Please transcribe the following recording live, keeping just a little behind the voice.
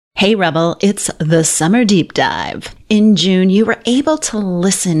Hey Rebel, it's the Summer Deep Dive. In June, you were able to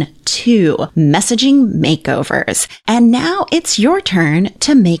listen to messaging makeovers, and now it's your turn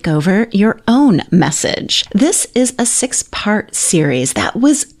to make over your own message. This is a 6-part series that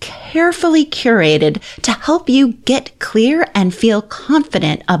was carefully curated to help you get clear and feel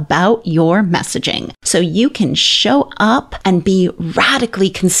confident about your messaging so you can show up and be radically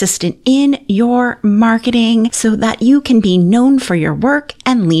consistent in your marketing so that you can be known for your work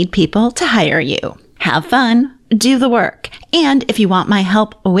and lead people to hire you. Have fun. Do the work. And if you want my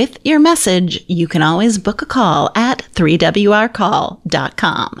help with your message, you can always book a call at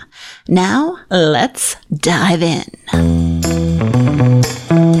 3wrcall.com. Now, let's dive in.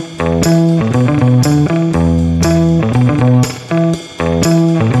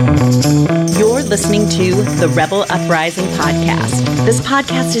 You're listening to the Rebel Uprising podcast. This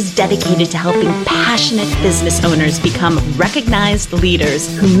podcast is dedicated to helping passionate business owners become recognized leaders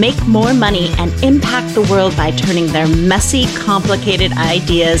who make more money and impact the world by turning their messy, complicated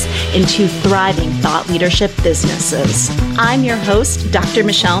ideas into thriving thought leadership businesses. I'm your host, Dr.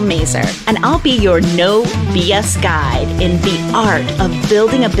 Michelle Mazur, and I'll be your no BS guide in the art of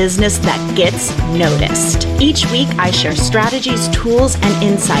building a business that gets noticed. Each week, I share strategies, tools, and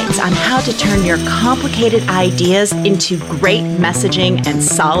insights on how to turn your complicated ideas into great messaging and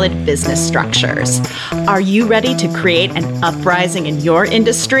solid business structures. Are you ready to create an uprising in your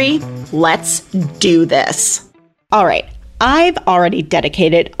industry? Let's do this. All right. I've already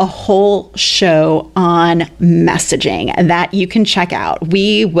dedicated a whole show on messaging that you can check out.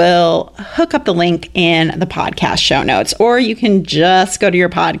 We will hook up the link in the podcast show notes, or you can just go to your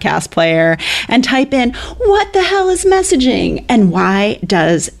podcast player and type in, what the hell is messaging and why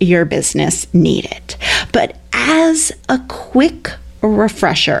does your business need it? But as a quick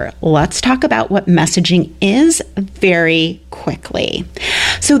refresher, let's talk about what messaging is very quickly.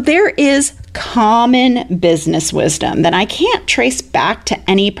 So there is common business wisdom that I can't trace back to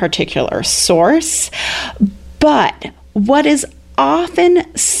any particular source, but what is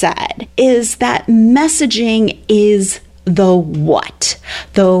often said is that messaging is the what.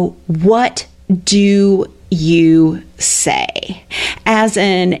 The what do you say? As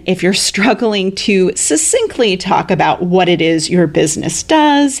in, if you're struggling to succinctly talk about what it is your business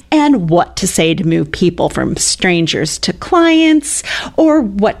does and what to say to move people from strangers to clients, or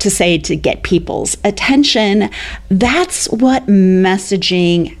what to say to get people's attention, that's what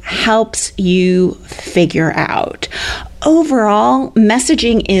messaging helps you figure out. Overall,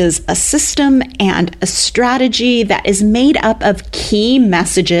 messaging is a system and a strategy that is made up of key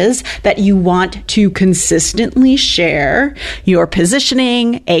messages that you want to consistently share, your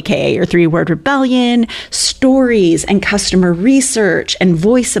positioning, aka your 3-word rebellion, stories and customer research and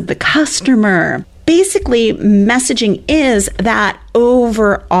voice of the customer. Basically, messaging is that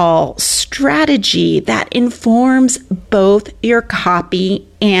overall strategy that informs both your copy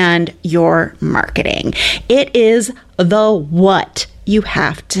and your marketing. It is the what you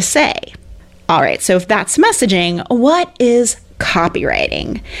have to say. All right, so if that's messaging, what is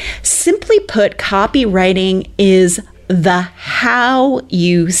copywriting? Simply put, copywriting is the how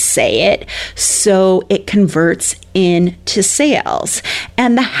you say it so it converts into sales.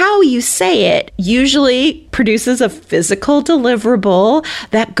 And the how you say it usually produces a physical deliverable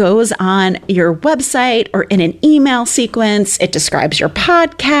that goes on your website or in an email sequence. It describes your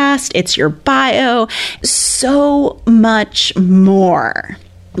podcast, it's your bio, so much more.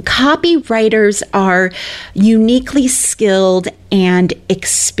 Copywriters are uniquely skilled and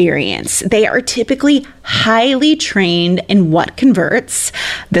experienced. They are typically highly trained in what converts.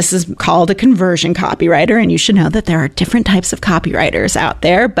 This is called a conversion copywriter, and you should know that there are different types of copywriters out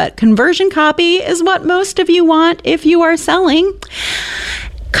there, but conversion copy is what most of you want if you are selling.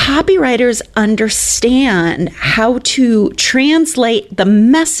 Copywriters understand how to translate the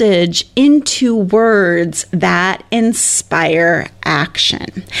message into words that inspire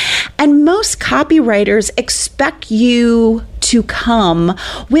action. And most copywriters expect you to come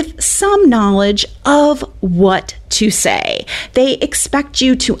with some knowledge of what to say. They expect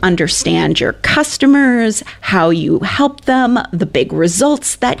you to understand your customers, how you help them, the big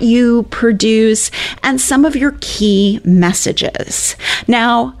results that you produce, and some of your key messages.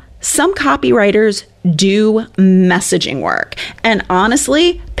 Now, some copywriters do messaging work, and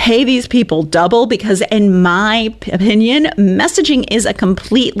honestly, pay these people double because, in my opinion, messaging is a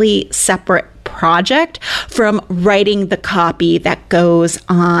completely separate project from writing the copy that goes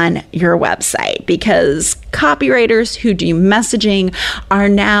on your website, because copywriters who do messaging are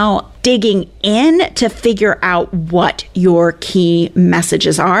now digging in to figure out what your key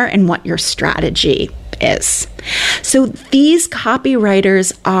messages are and what your strategy is. So these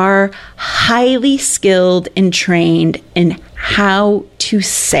copywriters are highly skilled and trained in how to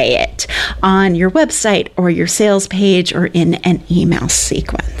say it on your website or your sales page or in an email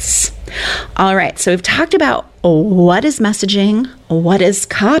sequence. All right, so we've talked about what is messaging, what is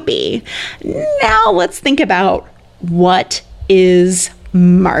copy. Now let's think about what is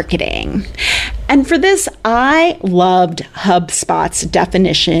marketing. And for this, I loved HubSpot's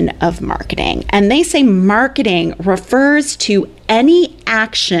definition of marketing. And they say marketing refers to any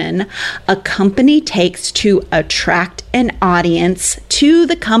action a company takes to attract an audience to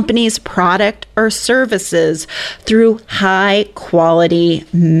the company's product or services through high quality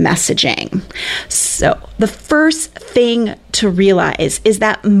messaging. So the first thing to realize is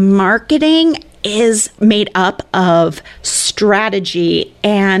that marketing is made up of strategy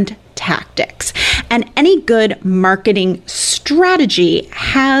and tactics. And any good marketing strategy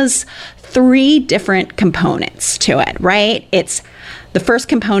has 3 different components to it, right? The first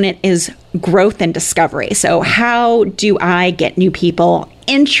component is growth and discovery. So how do I get new people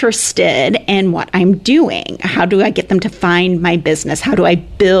interested in what I'm doing? How do I get them to find my business? How do I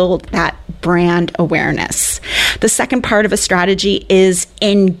build that brand awareness? The second part of a strategy is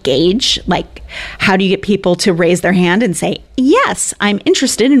engage. Like, how do you get people to raise their hand and say, yes, I'm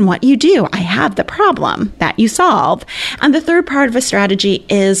interested in what you do. I have the problem that you solve. And the third part of a strategy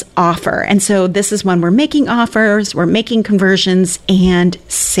is offer. And so this is when we're making offers, we're making conversions and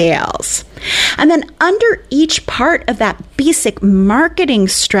sales. And then under each part of that basic marketing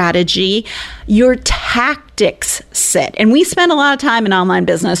strategy, your tactics sit. And we spend a lot of time in online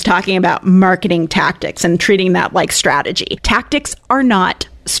business talking about marketing tactics and treating that like strategy. Tactics are not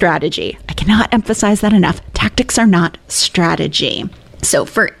strategy. I cannot emphasize that enough. Tactics are not strategy. So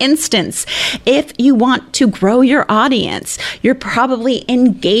for instance, if you want to grow your audience, you're probably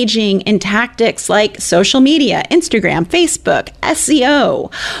engaging in tactics like social media, Instagram, Facebook,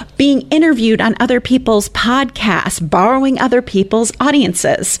 SEO, being interviewed on other people's podcasts, borrowing other people's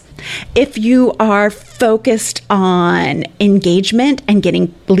audiences. If you are focused on engagement and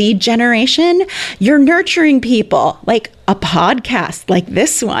getting lead generation, you're nurturing people like a podcast like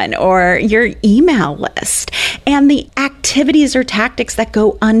this one or your email list. And the activities or tactics that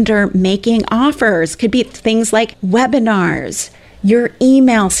go under making offers could be things like webinars, your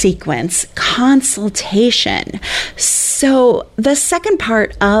email sequence, consultation. So the second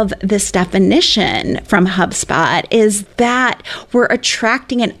part of this definition from HubSpot is that we're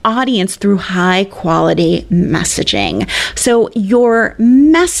attracting an audience through high quality messaging. So your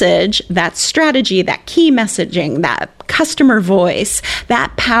message, that strategy, that key messaging, that customer voice,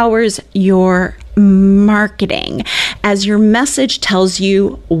 that powers your marketing, as your message tells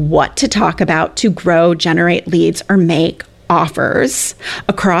you what to talk about to grow, generate leads, or make offers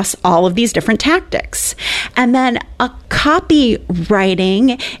across all of these different tactics. And then a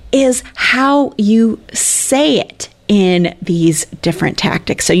copywriting is how you say it in these different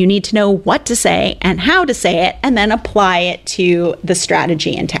tactics. So you need to know what to say and how to say it, and then apply it to the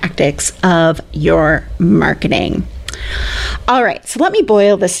strategy and tactics of your marketing. All right, so let me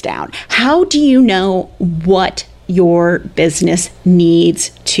boil this down. How do you know what your business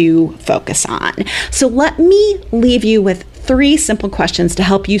needs to focus on? So let me leave you with 3 simple questions to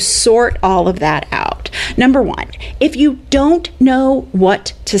help you sort all of that out. Number 1, if you don't know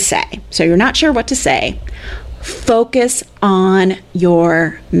what to say, so you're not sure what to say, focus on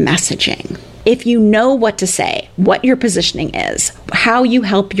your messaging. If you know what to say, what your positioning is, how you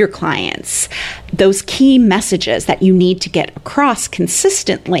help your clients, those key messages that you need to get across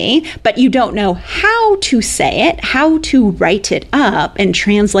consistently, but you don't know how to say it, how to write it up and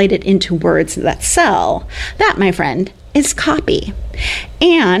translate it into words that sell, that, my friend, is copy.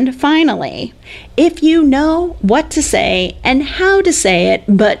 And finally, if you know what to say and how to say it,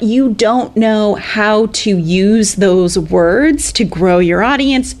 but you don't know how to use those words to grow your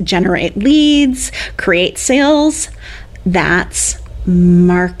audience, generate leads, create sales, that's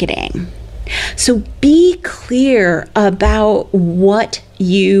marketing. So be clear about what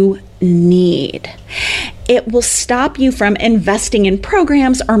you need. It will stop you from investing in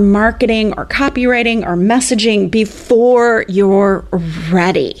programs or marketing or copywriting or messaging before you're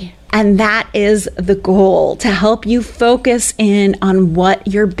ready. And that is the goal, to help you focus in on what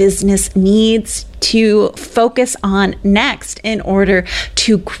your business needs to focus on next in order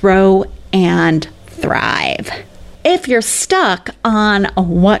to grow and thrive. If you're stuck on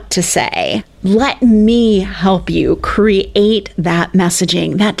what to say, let me help you create that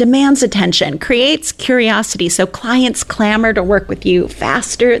messaging that demands attention, creates curiosity, so clients clamor to work with you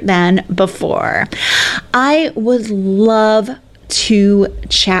faster than before. I would love to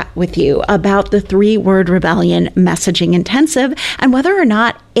chat with you about the 3-Word Rebellion Messaging Intensive and whether or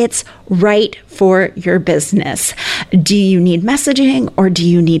not it's right for your business. Do you need messaging or do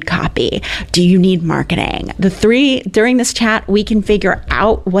you need copy? Do you need marketing? During this chat, we can figure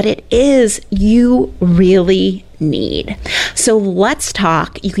out what it is you really need. So let's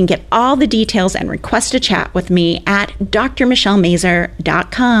talk. You can get all the details and request a chat with me at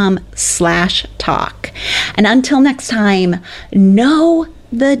drmichellemazur.com/talk. And until next time, know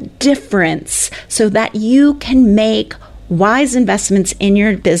the difference so that you can make wise investments in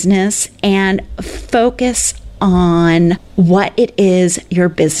your business and focus on what it is your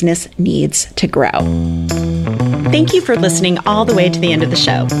business needs to grow. Thank you for listening all the way to the end of the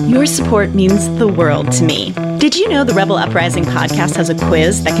show. Your support means the world to me. Did you know the Rebel Uprising podcast has a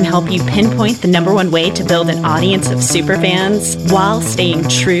quiz that can help you pinpoint the #1 way to build an audience of superfans while staying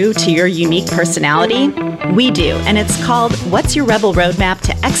true to your unique personality? We do, and it's called What's Your Rebel Roadmap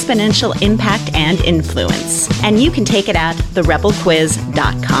to Exponential Impact and Influence? And you can take it at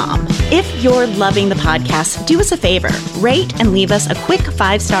therebelquiz.com. If you're loving the podcast, do us a favor, rate and leave us a quick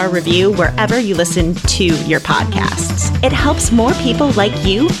 5-star review wherever you listen to your podcasts. It helps more people like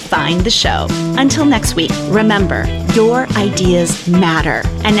you find the show. Until next week, remember, your ideas matter.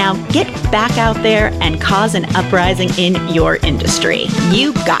 And now get back out there and cause an uprising in your industry.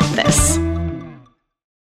 You got this.